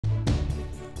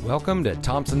Welcome to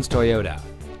Thompsons Toyota,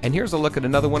 and here's a look at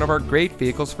another one of our great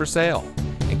vehicles for sale.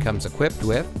 It comes equipped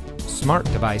with smart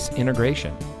device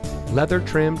integration,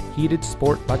 leather-trimmed heated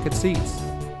sport bucket seats,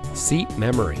 seat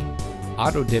memory,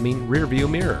 auto-dimming rear-view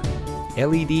mirror,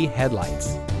 LED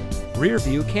headlights,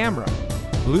 rear-view camera,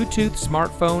 Bluetooth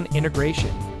smartphone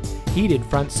integration, heated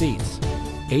front seats,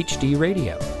 HD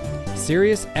radio,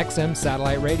 Sirius XM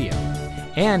satellite radio,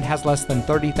 and has less than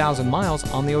 30,000 miles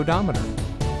on the odometer.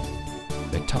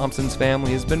 The Thompsons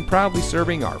family has been proudly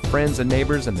serving our friends and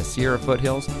neighbors in the Sierra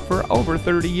foothills for over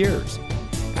 30 years.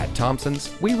 At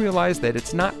Thompsons, we realize that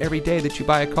it's not every day that you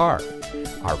buy a car.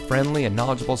 Our friendly and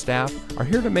knowledgeable staff are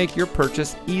here to make your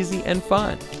purchase easy and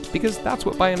fun, because that's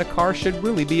what buying a car should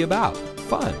really be about,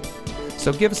 fun.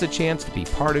 So give us a chance to be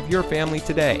part of your family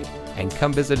today and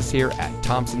come visit us here at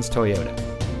Thompsons Toyota.